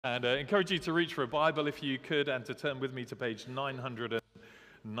And encourage you to reach for a Bible if you could, and to turn with me to page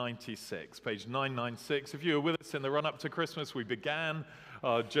 996. Page 996. If you were with us in the run-up to Christmas, we began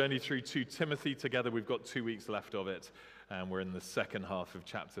our journey through 2 Timothy together. We've got 2 weeks left of it, and we're in the second half of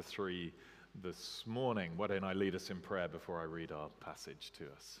chapter 3 this morning. Why don't I lead us in prayer before I read our passage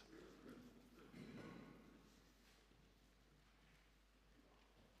to us?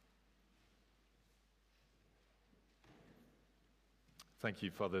 Thank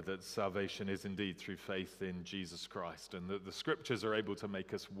you, Father, that salvation is indeed through faith in Jesus Christ, and that the Scriptures are able to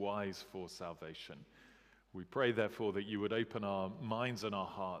make us wise for salvation. We pray, therefore, that you would open our minds and our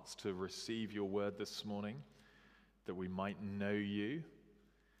hearts to receive your word this morning, that we might know you,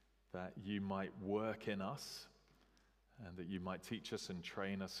 that you might work in us, and that you might teach us and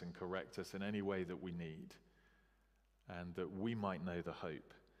train us and correct us in any way that we need, and that we might know the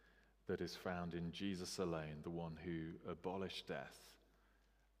hope that is found in Jesus alone, the one who abolished death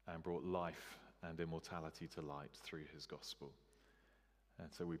and brought life and immortality to light through his gospel.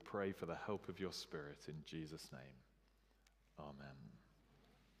 And so we pray for the help of your Spirit in Jesus' name. Amen.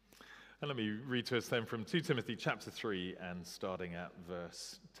 And let me read to us then from 2 Timothy chapter 3 and starting at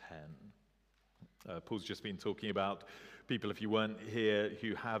verse 10. Paul's just been talking about people, if you weren't here,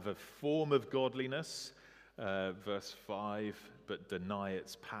 who have a form of godliness, verse 5, but deny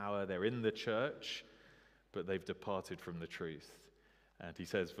its power. They're in the church, but they've departed from the truth. And he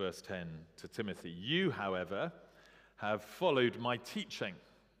says, verse 10, to Timothy, you, however, have followed my teaching,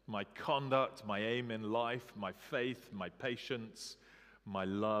 my conduct, my aim in life, my faith, my patience, my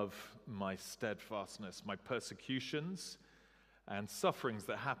love, my steadfastness, my persecutions and sufferings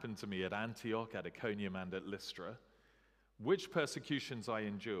that happened to me at Antioch, at Iconium, and at Lystra, which persecutions I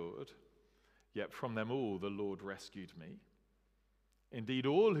endured, yet from them all the Lord rescued me. Indeed,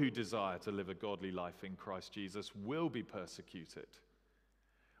 all who desire to live a godly life in Christ Jesus will be persecuted,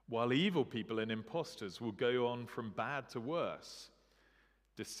 while evil people and impostors will go on from bad to worse,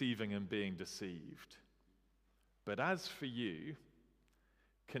 deceiving and being deceived. But as for you,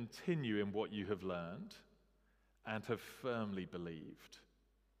 continue in what you have learned and have firmly believed,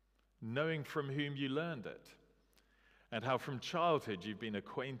 knowing from whom you learned it, and how from childhood you've been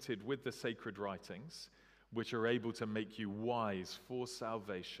acquainted with the sacred writings, which are able to make you wise for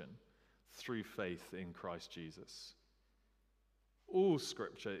salvation through faith in Christ Jesus. All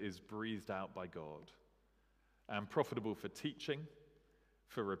Scripture is breathed out by God and profitable for teaching,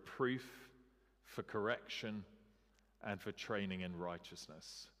 for reproof, for correction, and for training in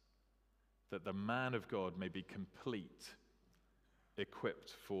righteousness, that the man of God may be complete,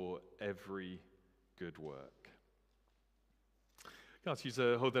 equipped for every good work. Can I ask you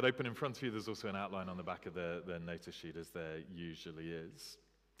to hold that open in front of you? There's also an outline on the back of the notice sheet, as there usually is.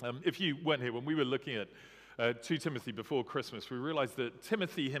 If you weren't here, when we were looking at 2 Timothy before Christmas, we realized that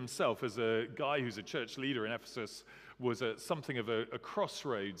Timothy himself, as a guy who's a church leader in Ephesus, was at something of a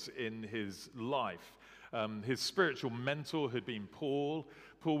crossroads in his life. His spiritual mentor had been Paul.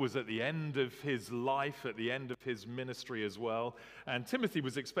 Paul was at the end of his life, at the end of his ministry as well. And Timothy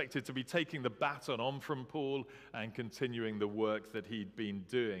was expected to be taking the baton on from Paul and continuing the work that he'd been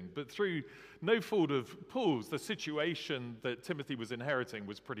doing. But through no fault of Paul's, the situation that Timothy was inheriting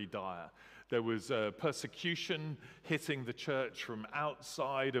was pretty dire. There was persecution hitting the church from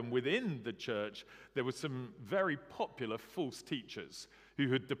outside, and within the church, there were some very popular false teachers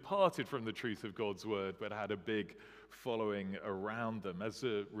who had departed from the truth of God's word, but had a big following around them. As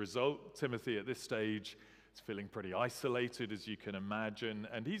a result, Timothy at this stage is feeling pretty isolated, as you can imagine,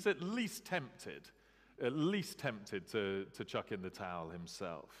 and he's at least tempted to chuck in the towel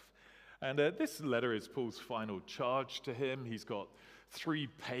himself. And this letter is Paul's final charge to him. He's got 3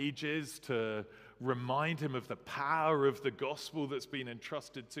 pages to remind him of the power of the gospel that's been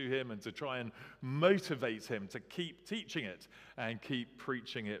entrusted to him, and to try and motivate him to keep teaching it and keep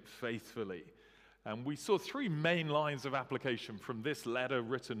preaching it faithfully. And we saw 3 main lines of application from this letter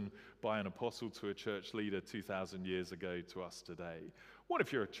written by an apostle to a church leader 2,000 years ago to us today. One,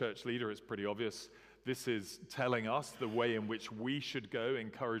 if you're a church leader, it's pretty obvious. This is telling us the way in which we should go,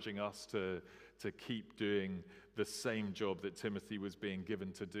 encouraging us to keep doing the same job that Timothy was being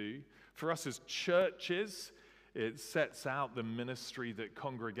given to do. For us as churches, it sets out the ministry that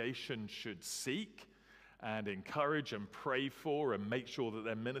congregations should seek and encourage and pray for and make sure that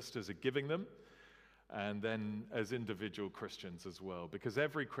their ministers are giving them. And then as individual Christians as well, because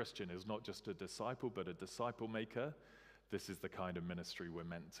every Christian is not just a disciple, but a disciple maker. This is the kind of ministry we're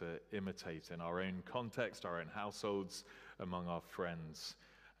meant to imitate in our own context, our own households, among our friends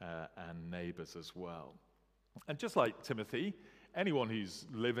and neighbors as well. And just like Timothy, anyone who's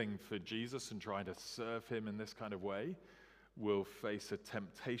living for Jesus and trying to serve him in this kind of way will face a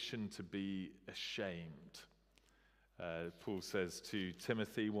temptation to be ashamed. Paul says to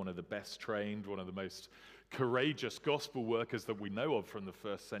Timothy, one of the best trained, one of the most courageous gospel workers that we know of from the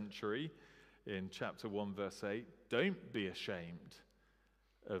first century, in chapter 1, verse 8, don't be ashamed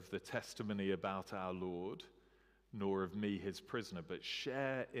of the testimony about our Lord, nor of me, his prisoner, but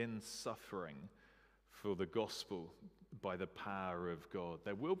share in suffering for the gospel by the power of God.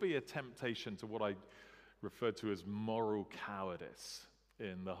 There will be a temptation to what I refer to as moral cowardice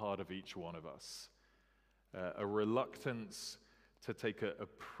in the heart of each one of us. A reluctance to take a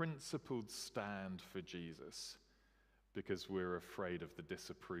principled stand for Jesus because we're afraid of the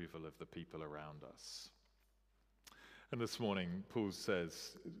disapproval of the people around us. And this morning, Paul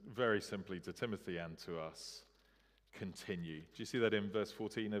says very simply to Timothy and to us, continue. Do you see that in verse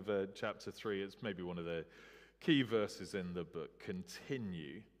 14 of chapter 3? It's maybe one of the key verses in the book.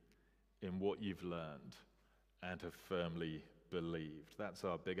 Continue in what you've learned and have firmly believed. That's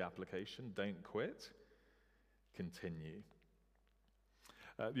our big application. Don't quit. Continue.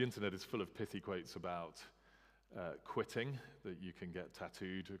 The internet is full of pithy quotes about quitting that you can get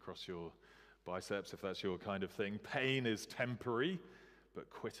tattooed across your biceps if that's your kind of thing. Pain is temporary, but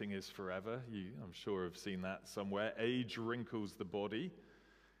quitting is forever. I'm sure have seen that somewhere. Age wrinkles the body.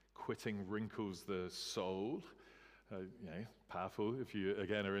 Quitting wrinkles the soul. Powerful if you,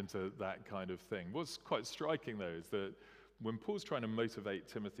 again, are into that kind of thing. What's quite striking, though, is that when Paul's trying to motivate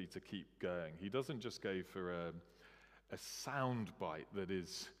Timothy to keep going, he doesn't just go for a sound bite that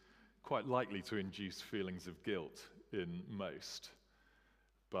is quite likely to induce feelings of guilt in most,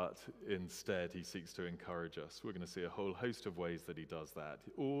 but instead he seeks to encourage us. We're going to see a whole host of ways that he does that.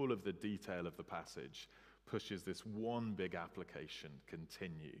 All of the detail of the passage pushes this one big application: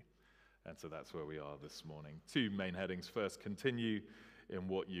 continue. And so that's where we are this morning. Two main headings. First, continue in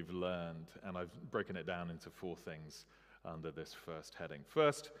what you've learned. And I've broken it down into four things under this first heading.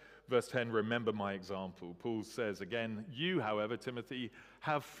 First, verse 10, remember my example. Paul says again, you, however, Timothy,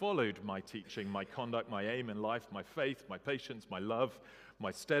 have followed my teaching, my conduct, my aim in life, my faith, my patience, my love,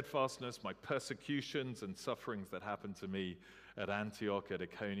 my steadfastness, my persecutions and sufferings that happened to me at Antioch, at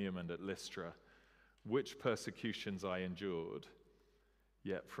Iconium, and at Lystra, which persecutions I endured.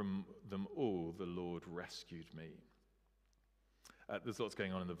 Yet from them all the Lord rescued me. There's lots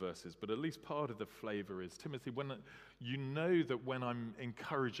going on in the verses, but at least part of the flavor is, Timothy, when you know that when I'm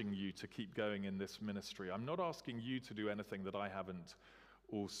encouraging you to keep going in this ministry, I'm not asking you to do anything that I haven't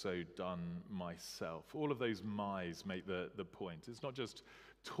also done myself. All of those my's make the point. It's not just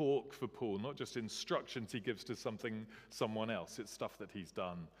talk for Paul, not just instructions he gives to someone else. It's stuff that he's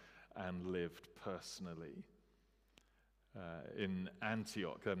done and lived personally. In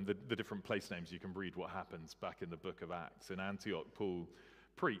Antioch, the different place names, you can read what happens back in the book of Acts. In Antioch, Paul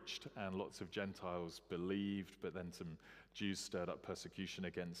preached and lots of Gentiles believed, but then some Jews stirred up persecution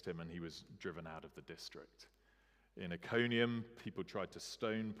against him and he was driven out of the district. In Iconium, people tried to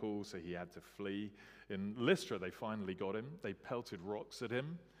stone Paul, so he had to flee. In Lystra, they finally got him. They pelted rocks at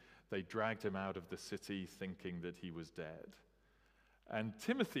him. They dragged him out of the city thinking that he was dead. And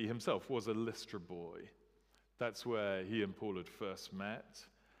Timothy himself was a Lystra boy. That's where he and Paul had first met.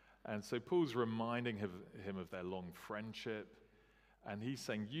 And so Paul's reminding him of their long friendship. And he's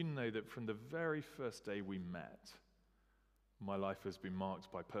saying, you know that from the very first day we met, my life has been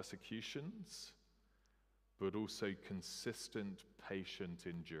marked by persecutions, but also consistent, patient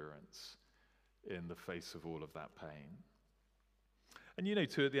endurance in the face of all of that pain. And you know,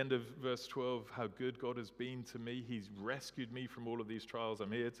 too, at the end of verse 12, how good God has been to me. He's rescued me from all of these trials.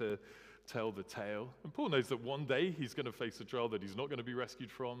 I'm here to tell the tale. And Paul knows that one day he's going to face a trial that he's not going to be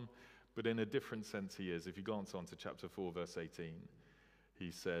rescued from, but in a different sense he is. If you glance on to chapter 4, verse 18, he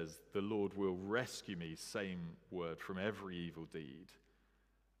says, the Lord will rescue me, same word, from every evil deed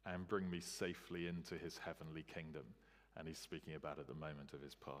and bring me safely into his heavenly kingdom. And he's speaking about at the moment of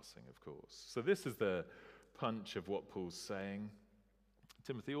his passing, of course. So this is the punch of what Paul's saying.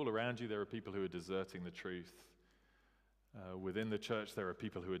 Timothy, all around you there are people who are deserting the truth. Within the church there are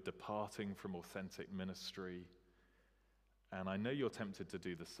people who are departing from authentic ministry. And I know you're tempted to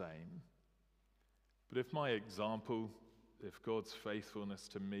do the same. But if my example, if God's faithfulness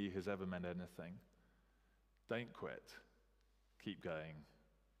to me has ever meant anything, don't quit. Keep going.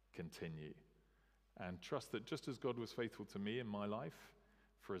 Continue. And trust that just as God was faithful to me in my life,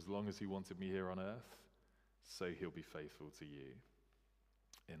 for as long as he wanted me here on earth, so he'll be faithful to you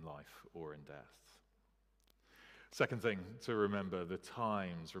in life or in death. Second thing to remember the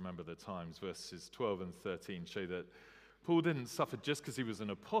times. Verses 12 and 13 show that Paul didn't suffer just because he was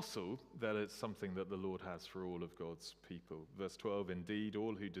an apostle, that it's something that the Lord has for all of God's people. Verse 12, indeed,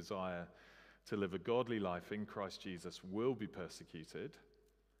 all who desire to live a godly life in Christ Jesus will be persecuted,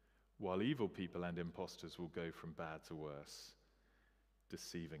 while evil people and impostors will go from bad to worse,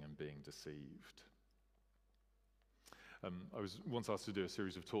 deceiving and being deceived. I was once asked to do a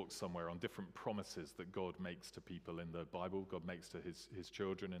series of talks somewhere on different promises that God makes to people in the Bible, God makes to his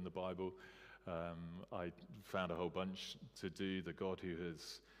children in the Bible. I found a whole bunch to do. The God who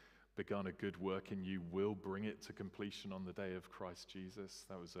has begun a good work in you will bring it to completion on the day of Christ Jesus.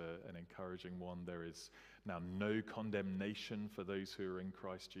 That was an encouraging one. There is now no condemnation for those who are in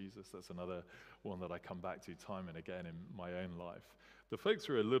Christ Jesus. That's another one that I come back to time and again in my own life. The folks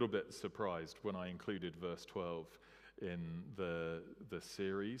were a little bit surprised when I included verse 12 in the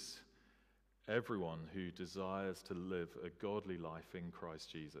series. Everyone who desires to live a godly life in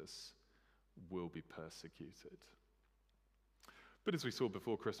Christ Jesus will be persecuted. But as we saw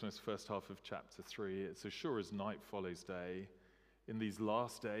before Christmas, first half of chapter 3, it's as sure as night follows day. In these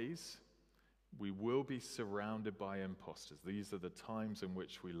last days, we will be surrounded by impostors. These are the times in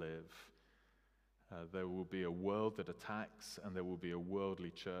which we live. There will be a world that attacks, and there will be a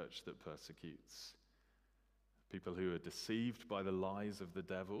worldly church that persecutes. People who are deceived by the lies of the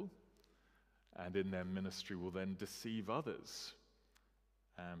devil, and in their ministry will then deceive others.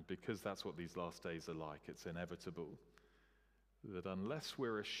 And because that's what these last days are like, it's inevitable that unless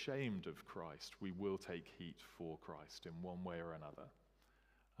we're ashamed of Christ, we will take heat for Christ in one way or another.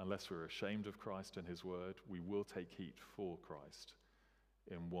 Unless we're ashamed of Christ and his word, we will take heat for Christ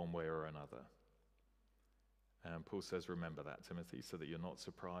in one way or another. And Paul says, remember that, Timothy, so that you're not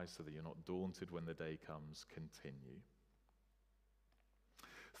surprised, so that you're not daunted when the day comes. Continue.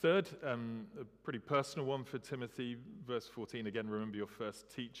 Third, a pretty personal one for Timothy, verse 14, again, remember your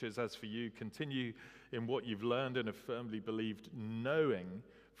first teachers. As for you, continue in what you've learned and have firmly believed, knowing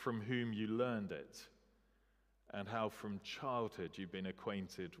from whom you learned it, and how from childhood you've been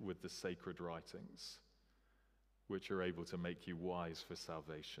acquainted with the sacred writings, which are able to make you wise for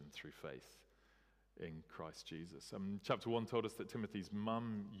salvation through faith in Christ Jesus. Chapter 1 told us that Timothy's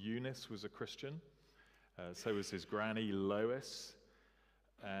mum, Eunice, was a Christian. So was his granny, Lois.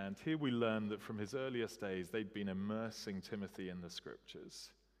 And here we learn that from his earliest days, they'd been immersing Timothy in the scriptures.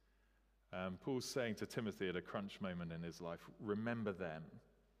 Paul's saying to Timothy at a crunch moment in his life, remember them.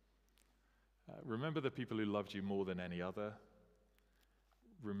 Remember the people who loved you more than any other.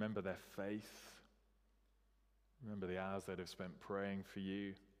 Remember their faith. Remember the hours they'd have spent praying for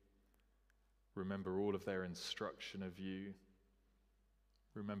you. Remember all of their instruction of you.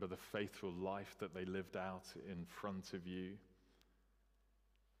 Remember the faithful life that they lived out in front of you.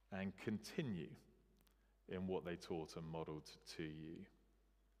 And continue in what they taught and modeled to you.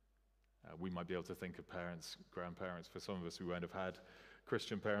 We might be able to think of parents, grandparents. For some of us who won't have had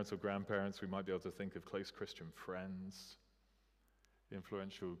Christian parents or grandparents, we might be able to think of close Christian friends,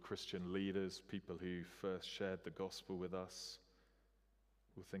 influential Christian leaders, people who first shared the gospel with us.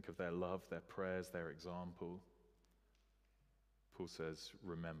 We'll think of their love, their prayers, their example. Paul says,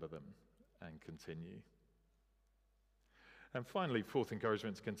 remember them and continue. And finally, fourth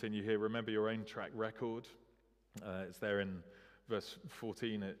encouragement to continue here, remember your own track record. It's there in verse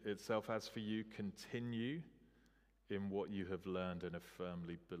 14 itself. As for you, continue in what you have learned and have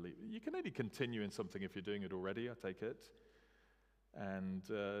firmly believed. You can only continue in something if you're doing it already, I take it. And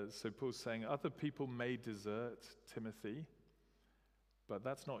so Paul's saying other people may desert Timothy, but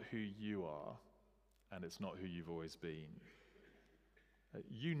that's not who you are, and it's not who you've always been.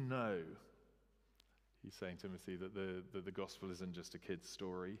 You know, he's saying, Timothy, that the gospel isn't just a kid's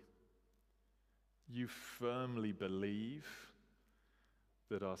story. You firmly believe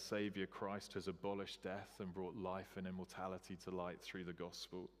that our Savior Christ has abolished death and brought life and immortality to light through the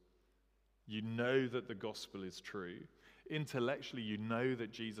gospel. You know that the gospel is true. Intellectually, you know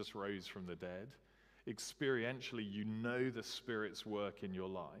that Jesus rose from the dead. Experientially, you know the Spirit's work in your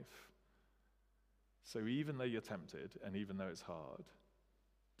life. So even though you're tempted, and even though it's hard,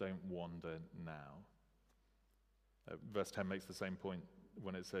 don't wander now. Verse 10 makes the same point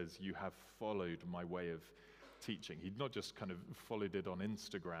when it says, you have followed my way of teaching. He'd not just kind of followed it on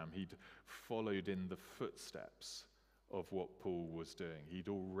Instagram, he'd followed in the footsteps of what Paul was doing. He'd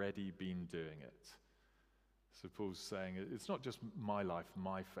already been doing it. So Paul's saying, it's not just my life,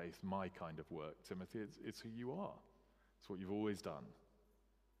 my faith, my kind of work, Timothy, it's who you are. It's what you've always done.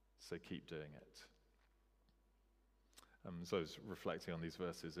 So keep doing it. So I was reflecting on these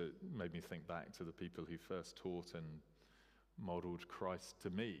verses, it made me think back to the people who first taught and modeled Christ to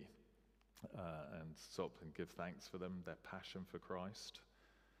me, and stop and give thanks for them, their passion for Christ,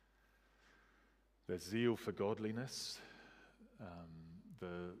 their zeal for godliness,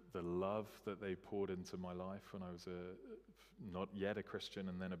 the love that they poured into my life when I was not yet a Christian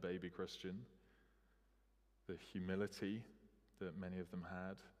and then a baby Christian, the humility that many of them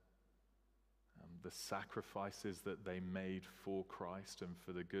had, the sacrifices that they made for Christ and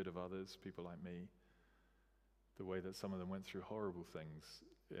for the good of others, people like me, the way that some of them went through horrible things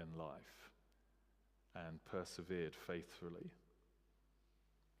in life and persevered faithfully.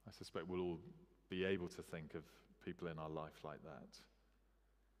 I suspect we'll all be able to think of people in our life like that.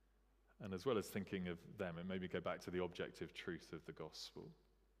 And as well as thinking of them, and maybe go back to the objective truth of the gospel.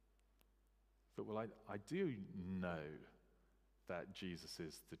 But well, I do know that Jesus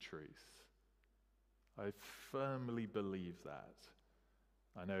is the truth. I firmly believe that.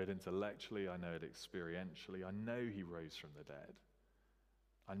 I know it intellectually, I know it experientially, I know he rose from the dead.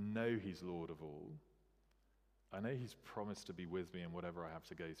 I know he's Lord of all. I know he's promised to be with me in whatever I have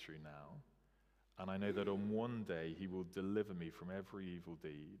to go through now. And I know that on one day he will deliver me from every evil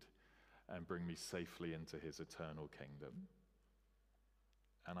deed and bring me safely into his eternal kingdom.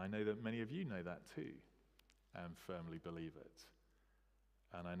 And I know that many of you know that too and firmly believe it.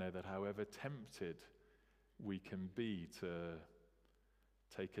 And I know that however tempted we can be to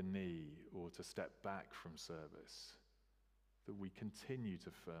take a knee or to step back from service, that we continue to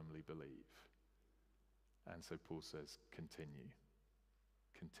firmly believe. And so Paul says, continue,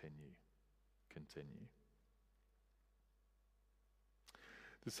 continue, continue.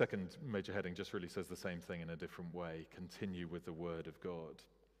 The second major heading just really says the same thing in a different way. Continue with the word of God.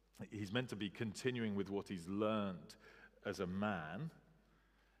 He's meant to be continuing with what he's learned as a man,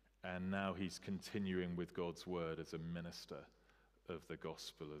 and now he's continuing with God's word as a minister of the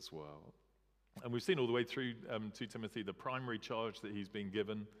gospel as well. And we've seen all the way through 2 Timothy, the primary charge that he's been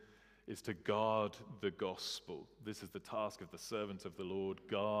given is to guard the gospel. This is the task of the servant of the Lord,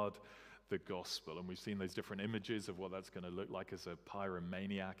 guard the gospel. And we've seen those different images of what that's going to look like as a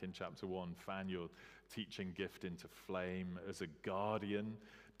pyromaniac in chapter 1. Fan your teaching gift into flame. As a guardian,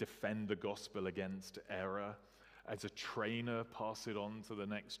 defend the gospel against error. As a trainer, pass it on to the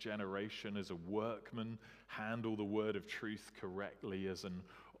next generation. As a workman, handle the word of truth correctly. As an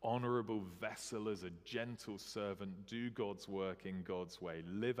honorable vessel, as a gentle servant, do God's work in God's way.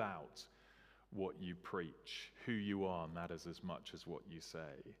 Live out what you preach. Who you are matters as much as what you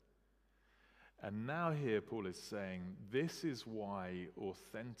say. And now here Paul is saying this is why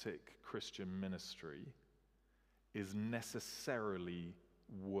authentic Christian ministry is necessarily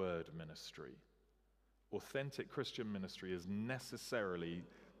word ministry. Authentic Christian ministry is necessarily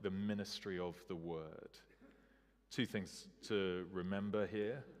the ministry of the word. Two things to remember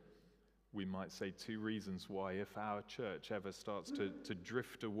here. We might say two reasons why, if our church ever starts to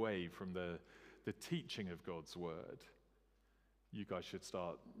drift away from the teaching of God's word, you guys should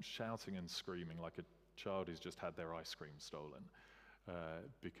start shouting and screaming like a child who's just had their ice cream stolen,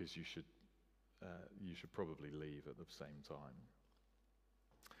 because you should probably leave at the same time.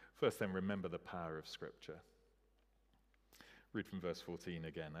 First then, remember the power of Scripture. Read from verse 14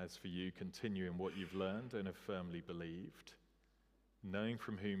 again. As for you, continue in what you've learned and have firmly believed, knowing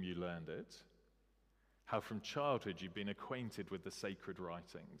from whom you learned it, how from childhood you've been acquainted with the sacred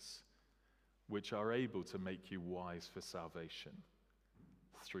writings, which are able to make you wise for salvation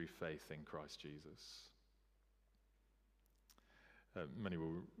through faith in Christ Jesus. Many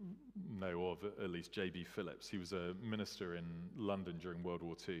will know of at least J.B. Phillips. He was a minister in London during World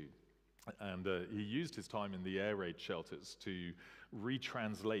War II. And he used his time in the air raid shelters to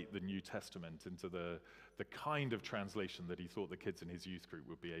retranslate the New Testament into the kind of translation that he thought the kids in his youth group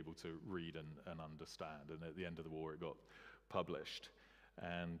would be able to read and understand. And at the end of the war, it got published.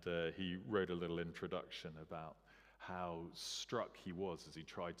 And he wrote a little introduction about how struck he was as he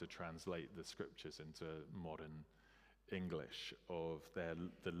tried to translate the scriptures into modern English of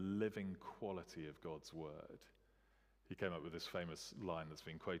the living quality of God's word. He came up with this famous line that's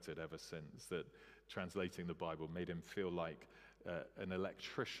been quoted ever since, that translating the Bible made him feel like an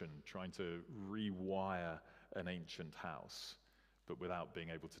electrician trying to rewire an ancient house, but without being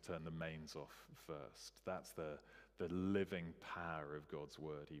able to turn the mains off first. That's the living power of God's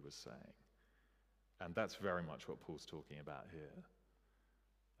word, he was saying. And that's very much what Paul's talking about here.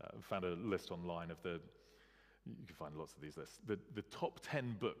 I found a list online of you can find lots of these lists, the top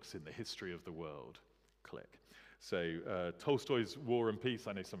 10 books in the history of the world. Click. So Tolstoy's War and Peace,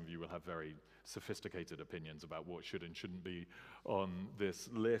 I know some of you will have very sophisticated opinions about what should and shouldn't be on this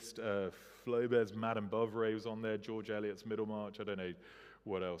list. Flaubert's Madame Bovary was on there, George Eliot's Middlemarch, I don't know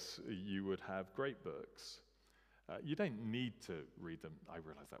what else you would have. Great books. You don't need to read them. I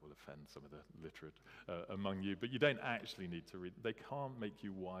realize that will offend some of the literate among you, but you don't actually need to read them. They can't make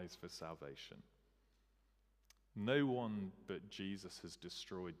you wise for salvation. No one but Jesus has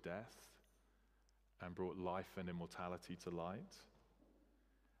destroyed death and brought life and immortality to light.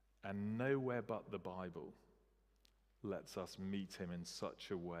 And nowhere but the Bible lets us meet him in such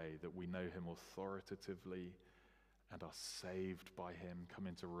a way that we know him authoritatively and are saved by him, come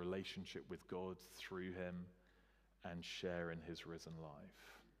into relationship with God through him, and share in his risen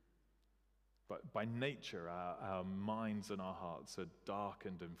life. But by nature, our minds and our hearts are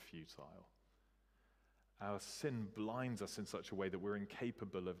darkened and futile. Our sin blinds us in such a way that we're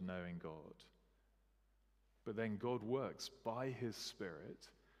incapable of knowing God. But then God works by his Spirit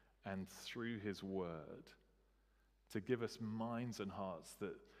and through his word to give us minds and hearts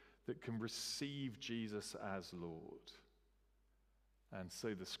that can receive Jesus as Lord. And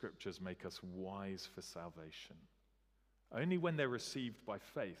so the scriptures make us wise for salvation. Only when they're received by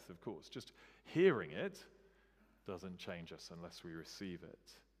faith, of course. Just hearing it doesn't change us unless we receive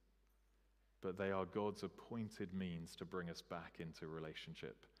it. But they are God's appointed means to bring us back into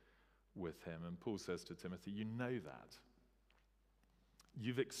relationship with him. And Paul says to Timothy, you know that.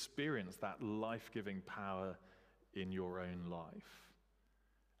 You've experienced that life-giving power in your own life.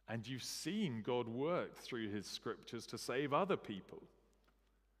 And you've seen God work through his scriptures to save other people.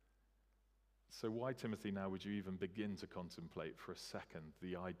 So why, Timothy, now would you even begin to contemplate for a second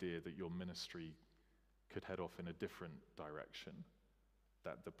the idea that your ministry could head off in a different direction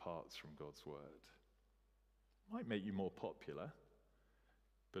that departs from God's word? Might make you more popular,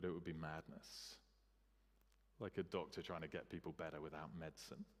 but it would be madness. Like a doctor trying to get people better without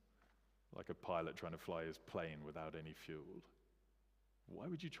medicine. Like a pilot trying to fly his plane without any fuel. Why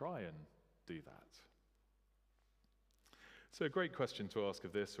would you try and do that? So a great question to ask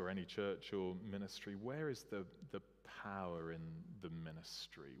of this or any church or ministry, where is the power in the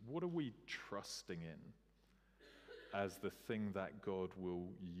ministry? What are we trusting in as the thing that God will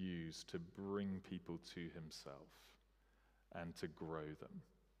use to bring people to himself and to grow them?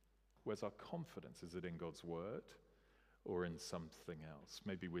 Where's our confidence? Is it in God's word or in something else?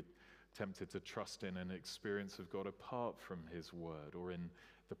 Maybe we're tempted to trust in an experience of God apart from his word, or in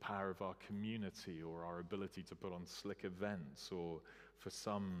the power of our community, or our ability to put on slick events, or for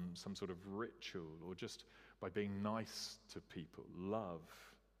some sort of ritual, or just by being nice to people, love.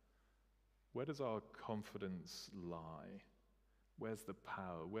 Where does our confidence lie? Where's the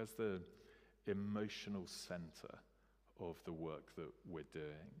power? Where's the emotional center of the work that we're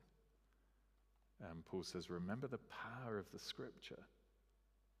doing? And Paul says, remember the power of the scripture.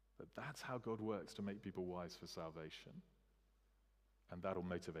 That's how God works to make people wise for salvation. And that'll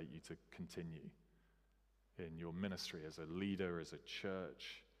motivate you to continue in your ministry as a leader, as a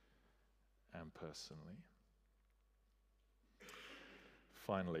church, and personally.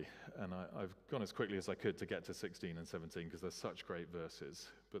 Finally, and I've gone as quickly as I could to get to 16 and 17 because they're such great verses,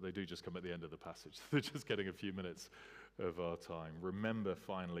 but they do just come at the end of the passage. They're just getting a few minutes of our time. Remember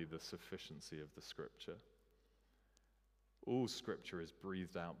finally the sufficiency of the scripture. All scripture is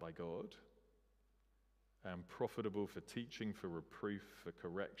breathed out by God and profitable for teaching, for reproof, for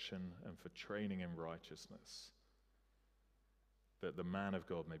correction, and for training in righteousness, that the man of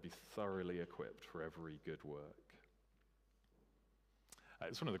God may be thoroughly equipped for every good work.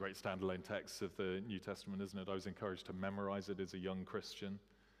 It's one of the great standalone texts of the New Testament, isn't it? I was encouraged to memorize it as a young Christian.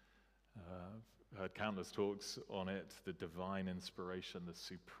 I've heard countless talks on it, the divine inspiration, the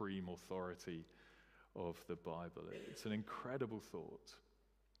supreme authority of the Bible. It's an incredible thought.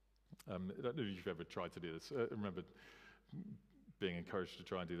 I don't know if you've ever tried to do this. I remember being encouraged to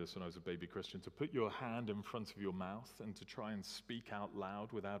try and do this when I was a baby Christian, to put your hand in front of your mouth and to try and speak out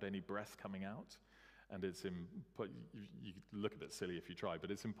loud without any breath coming out. And you look a bit silly if you try,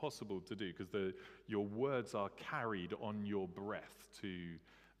 but it's impossible to do because your words are carried on your breath to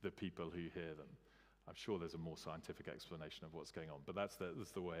the people who hear them. I'm sure there's a more scientific explanation of what's going on, but that's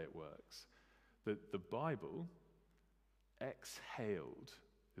the way it works. The Bible exhaled,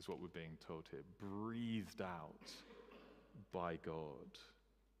 is what we're being told here, breathed out by God.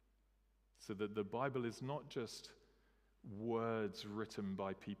 So that the Bible is not just words written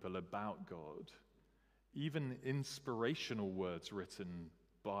by people about God, even inspirational words written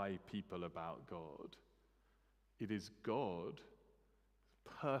by people about God. It is God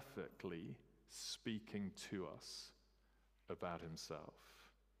perfectly speaking to us about himself.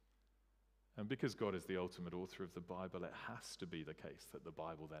 And because God is the ultimate author of the Bible, it has to be the case that the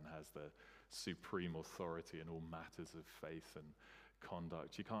Bible then has the supreme authority in all matters of faith and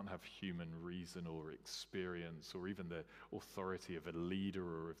conduct. You can't have human reason or experience or even the authority of a leader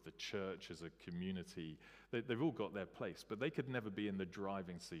or of the church as a community. They've all got their place, but they could never be in the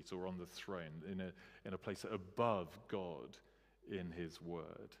driving seat or on the throne in a place above God in his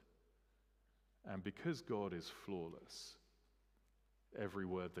word. And because God is flawless, every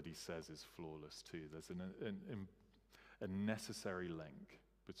word that he says is flawless too. There's a necessary link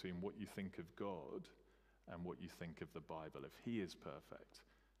between what you think of God and what you think of the Bible. If he is perfect,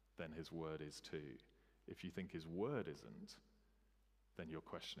 then his word is too. If you think his word isn't, then you're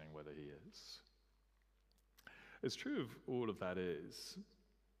questioning whether he is. As true of all of that is,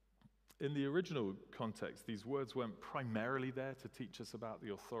 in the original context, these words weren't primarily there to teach us about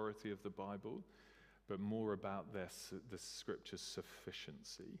the authority of the Bible, but more about the scripture's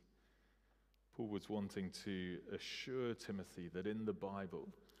sufficiency. Paul was wanting to assure Timothy that in the Bible,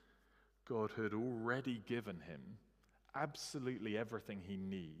 God had already given him absolutely everything he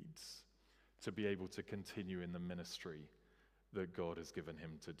needs to be able to continue in the ministry that God has given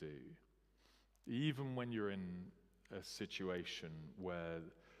him to do. Even when you're in a situation where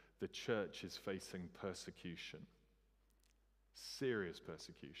the church is facing persecution, serious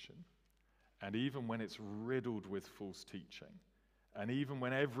persecution, and even when it's riddled with false teaching, and even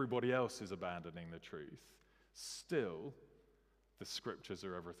when everybody else is abandoning the truth, still, the scriptures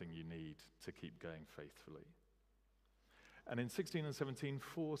are everything you need to keep going faithfully. And in 16 and 17,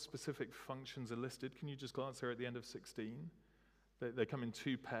 4 specific functions are listed. Can you just glance here at the end of 16? They come in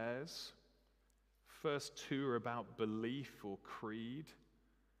 2 pairs. First 2 are about belief or creed.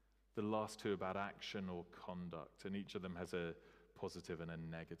 The last 2 about action or conduct. And each of them has a positive and a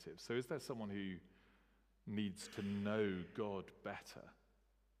negative. So is there someone who needs to know God better?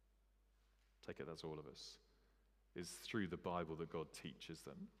 Take it that's all of us. It's through the Bible that God teaches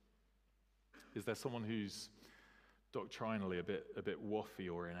them. Is there someone who's doctrinally a bit waffy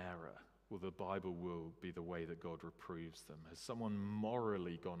or in error? Well, the Bible will be the way that God reproves them. Has someone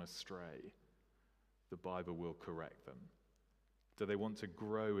morally gone astray? The Bible will correct them. Do they want to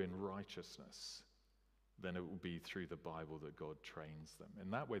grow in righteousness? Then it will be through the Bible that God trains them.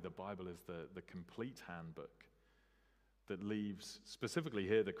 In that way, the Bible is the complete handbook that leaves, specifically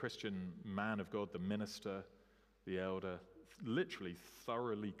here, the Christian man of God, the minister, the elder, literally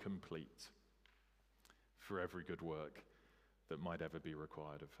thoroughly complete for every good work that might ever be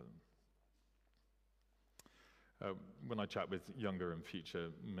required of them. When I chat with younger and future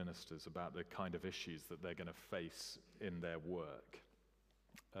ministers about the kind of issues that they're going to face in their work,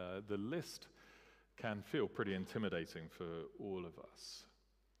 the list can feel pretty intimidating for all of us.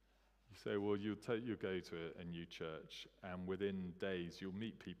 You say, well, you go to a new church, and within days you'll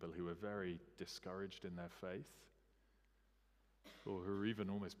meet people who are very discouraged in their faith, or who are even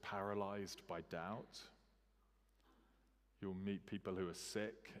almost paralyzed by doubt. You'll meet people who are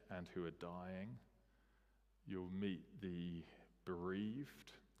sick and who are dying. You'll meet the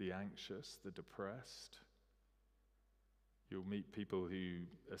bereaved, the anxious, the depressed. You'll meet people who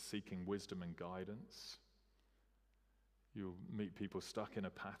are seeking wisdom and guidance. You'll meet people stuck in a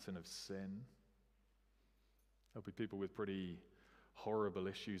pattern of sin. There'll be people with pretty horrible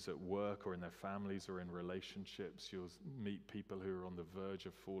issues at work or in their families or in relationships. You'll meet people who are on the verge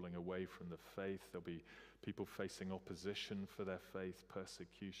of falling away from the faith. There'll be people facing opposition for their faith,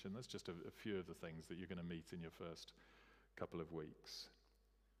 persecution. That's just a few of the things that you're going to meet in your first couple of weeks.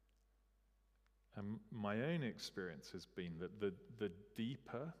 And my own experience has been that the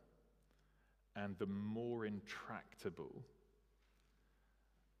deeper and the more intractable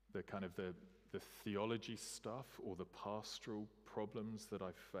the kind of the theology stuff or the pastoral problems that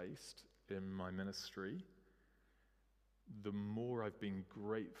I've faced in my ministry, the more I've been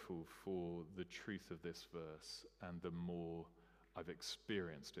grateful for the truth of this verse and the more I've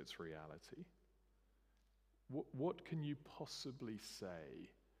experienced its reality. What can you possibly say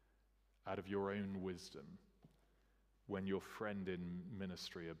out of your own wisdom when your friend in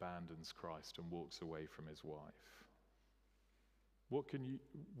ministry abandons Christ and walks away from his wife?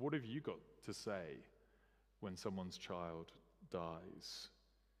 What have you got to say when someone's child dies?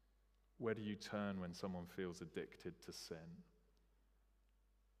 Where do you turn when someone feels addicted to sin?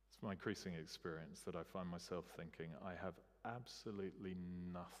 It's my increasing experience that I find myself thinking, I have absolutely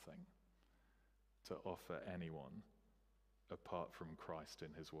nothing to offer anyone apart from Christ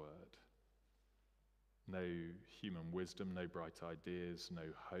in his word. No human wisdom, no bright ideas, no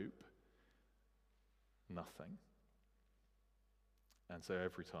hope, nothing. And so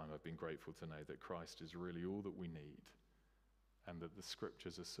every time I've been grateful to know that Christ is really all that we need and that the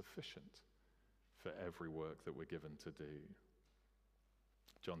scriptures are sufficient for every work that we're given to do.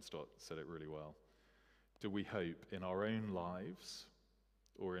 John Stott said it really well. Do we hope in our own lives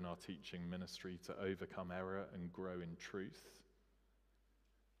or in our teaching ministry to overcome error and grow in truth,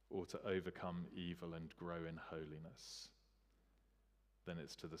 or to overcome evil and grow in holiness? Then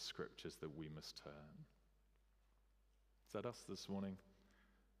it's to the scriptures that we must turn. Is that us this morning?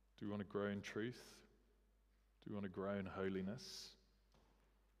 Do we want to grow in truth? Do we want to grow in holiness?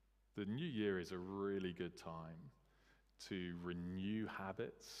 The new year is a really good time to renew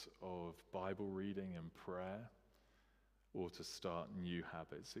habits of Bible reading and prayer, or to start new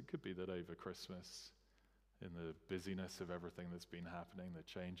habits. It could be that over Christmas, in the busyness of everything that's been happening, the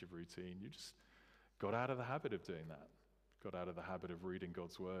change of routine, you just got out of the habit of doing that. Got out of the habit of reading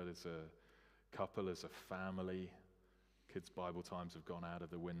God's word as a couple, as a family. Kids' Bible times have gone out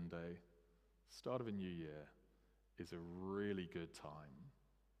of the window. Start of a new year is a really good time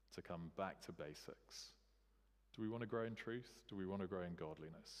to come back to basics. Do we want to grow in truth? Do we want to grow in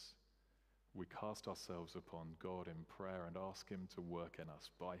godliness? We cast ourselves upon God in prayer and ask him to work in us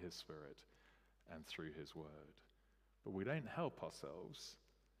by his Spirit and through his word. But we don't help ourselves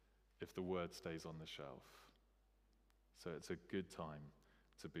if the word stays on the shelf. So it's a good time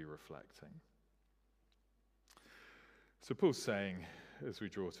to be reflecting. So Paul's saying, as we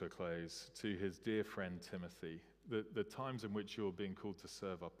draw to a close, to his dear friend Timothy, that the times in which you're being called to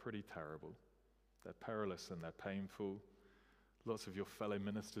serve are pretty terrible. They're perilous and they're painful. Lots of your fellow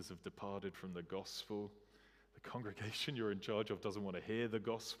ministers have departed from the gospel. The congregation you're in charge of doesn't want to hear the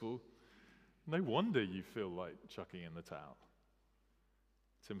gospel. No wonder you feel like chucking in the towel.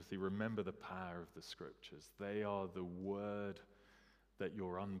 Timothy, remember the power of the scriptures. They are the word that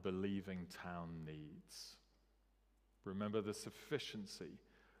your unbelieving town needs. Remember the sufficiency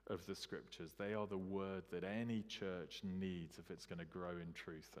of the scriptures. They are the word that any church needs if it's going to grow in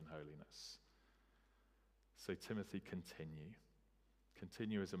truth and holiness. So Timothy, continue.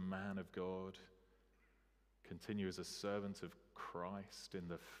 Continue as a man of God. Continue as a servant of Christ in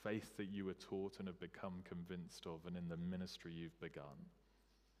the faith that you were taught and have become convinced of, and in the ministry you've begun.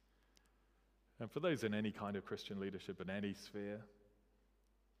 And for those in any kind of Christian leadership in any sphere,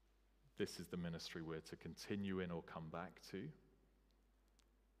 this is the ministry we're to continue in or come back to.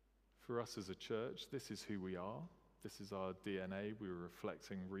 For us as a church, this is who we are. This is our DNA. We were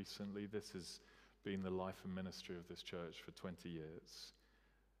reflecting recently. This has been the life and ministry of this church for 20 years.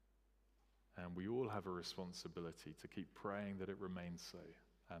 And we all have a responsibility to keep praying that it remains so,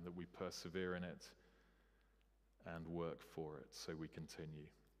 and that we persevere in it and work for it so we continue.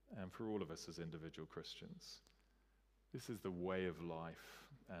 And for all of us as individual Christians, this is the way of life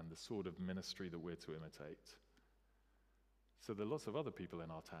and the sort of ministry that we're to imitate. So that lots of other people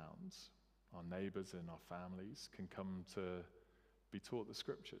in our towns, our neighbors and our families, can come to be taught the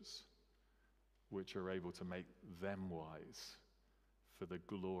scriptures, which are able to make them wise for the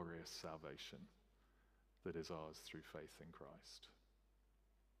glorious salvation that is ours through faith in Christ.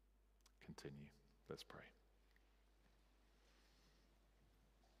 Continue. Let's pray.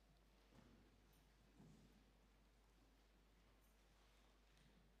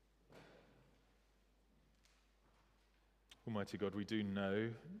 Almighty God, we do know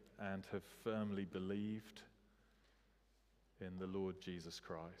and have firmly believed in the Lord Jesus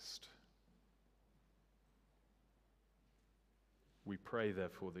Christ. We pray,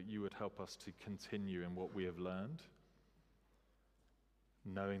 therefore, that you would help us to continue in what we have learned,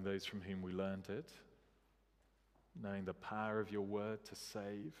 knowing those from whom we learned it, knowing the power of your word to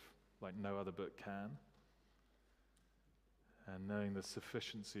save like no other book can, and knowing the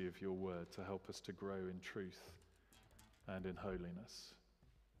sufficiency of your word to help us to grow in truth and in holiness.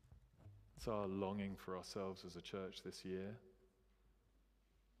 It's our longing for ourselves as a church this year.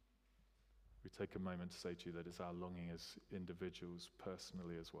 We take a moment to say to you that it's our longing as individuals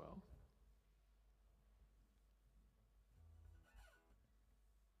personally as well.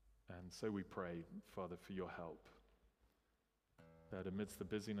 And so we pray, Father, for your help, that amidst the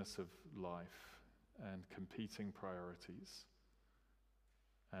busyness of life and competing priorities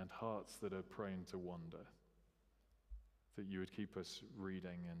and hearts that are prone to wander, that you would keep us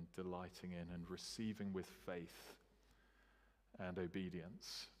reading and delighting in and receiving with faith and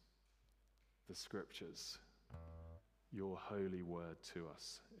obedience the scriptures, your holy word to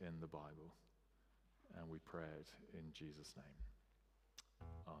us in the Bible. And we pray it in Jesus' name.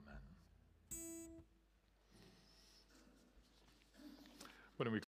 Amen. Why don't we